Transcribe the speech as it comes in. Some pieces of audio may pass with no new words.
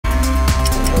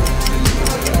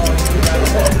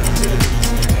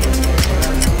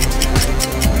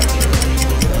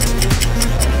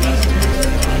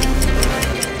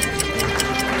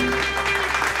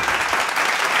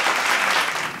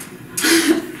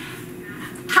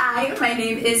Hi, my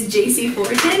name is JC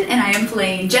Fullerton, and I am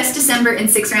playing Just December in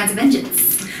 6 Rounds of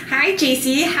Vengeance. Hi,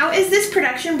 JC. How is this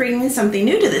production bringing something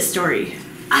new to this story?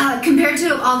 Compared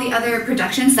to all the other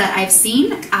productions that I've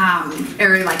seen,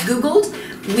 or like Googled,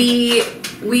 we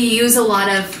use a lot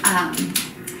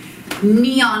of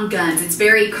neon guns. It's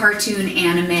very cartoon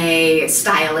anime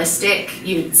stylistic.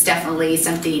 It's definitely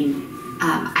something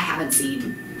I haven't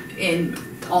seen in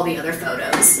all the other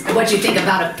photos. What do you think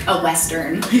about a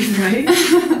Western? Right.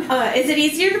 Is it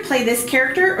easier to play this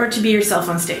character or to be yourself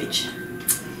on stage?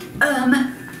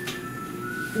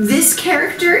 This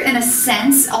character, in a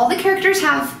sense, all the characters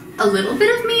have a little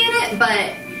bit of me in it,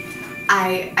 but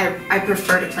I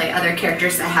prefer to play other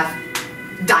characters that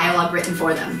have dialogue written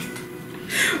for them.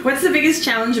 What's the biggest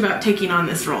challenge about taking on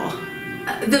this role?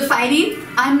 The fighting.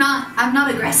 I'm not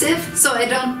aggressive, so I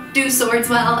don't do swords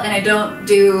well, and I don't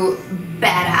do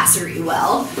badassery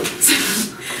well.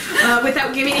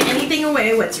 Without giving anything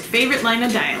away, what's your favorite line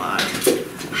of dialogue?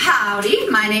 Howdy,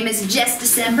 my name is Just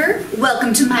December.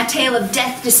 Welcome to my tale of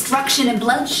death, destruction, and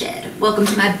bloodshed. Welcome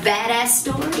to my badass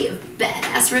story of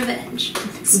badass revenge.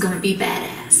 This is gonna be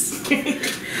badass.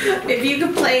 If you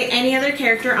could play any other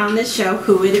character on this show,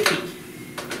 who would it be?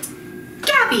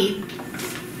 Gabby.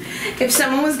 If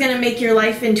someone was going to make your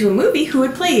life into a movie, who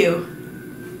would play you?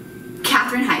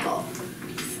 Katherine Heigl.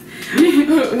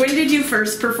 When did you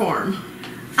first perform?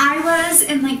 I was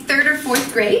in like 3rd or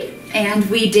 4th grade, and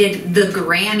we did the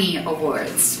Grammy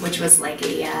Awards, which was like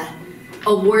a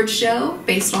award show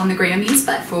based on the Grammys,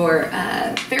 but for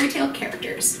fairy tale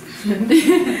characters.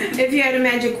 If you had a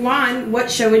magic wand,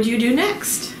 what show would you do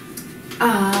next?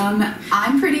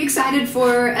 I'm pretty excited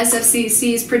for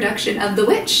SFCC's production of The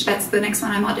Witch. That's the next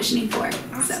one I'm auditioning for.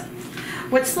 Awesome. So,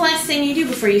 what's the last thing you do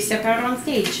before you step out on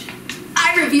stage?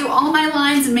 I review all my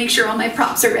lines and make sure all my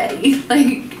props are ready.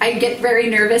 Like, I get very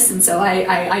nervous, and so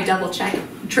I double check,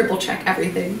 triple check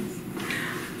everything.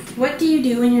 What do you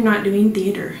do when you're not doing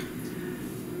theater?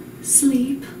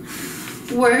 Sleep,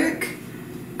 work,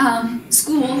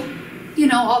 school, you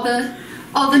know, all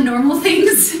the normal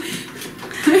things.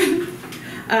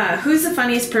 Who's the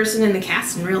funniest person in the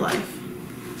cast in real life?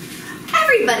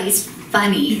 Everybody's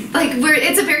funny. Like,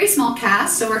 it's a very small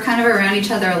cast, so we're kind of around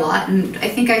each other a lot, and I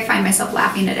think I find myself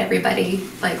laughing at everybody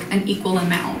like an equal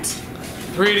amount.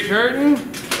 Read a curtain.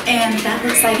 And that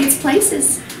looks like it's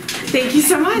places. Thank you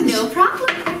so much. No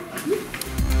problem.